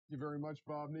you very much,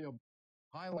 Bob Neal.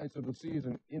 Highlights of the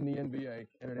season in the NBA,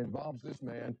 and it involves this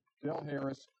man, Del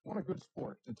Harris. What a good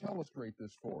sport to illustrate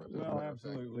this for us. Well,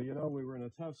 absolutely. You know, we were in a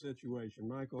tough situation.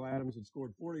 Michael Adams had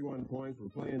scored 41 points. We're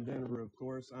playing Denver, of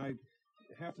course. I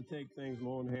have to take things in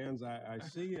my own hands. I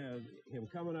see him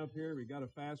coming up here. We got a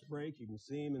fast break. You can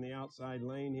see him in the outside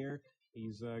lane here.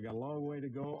 He's got a long way to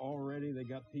go already. They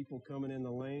got people coming in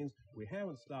the lanes. We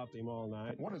haven't stopped him all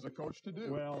night. What is a coach to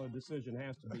do? Well, a decision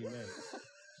has to be made.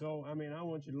 So, I mean, I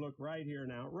want you to look right here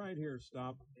now. Right here,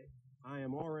 stop. I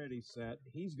am already set.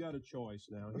 He's got a choice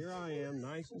now. Here I am,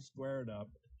 nice and squared up,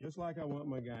 just like I want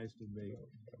my guys to be.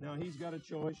 Now, he's got a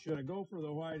choice. Should I go for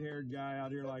the white-haired guy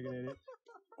out here like an idiot,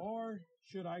 or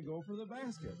should I go for the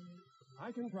basket?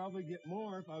 I can probably get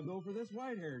more if I go for this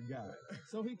white-haired guy.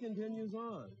 So he continues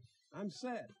on. I'm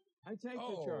set. I take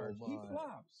the charge. He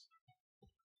flops.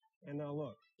 And now,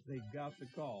 look, they got the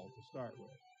call to start with.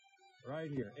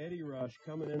 Right here, Eddie Rush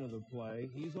coming into the play.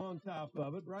 He's on top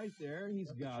of it right there.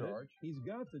 He's got it. He's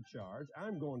got the charge.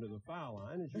 I'm going to the foul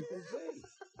line, as you can see.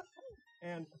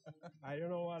 And I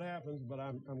don't know what happens, but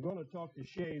I'm going to talk to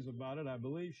Shays about it. I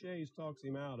believe Shays talks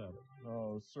him out of it.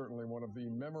 Oh, certainly one of the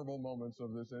memorable moments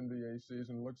of this NBA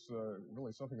season. Looks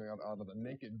really something out of the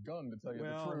Naked Gun, to tell you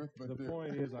the truth. But the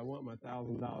point is, I want my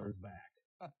 $1,000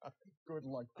 back. Good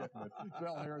luck getting it.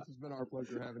 Del Harris, it's been our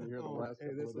pleasure having you here the last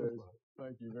couple of days.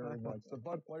 Thank you very much. The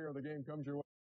Bud Player of the Game comes your way.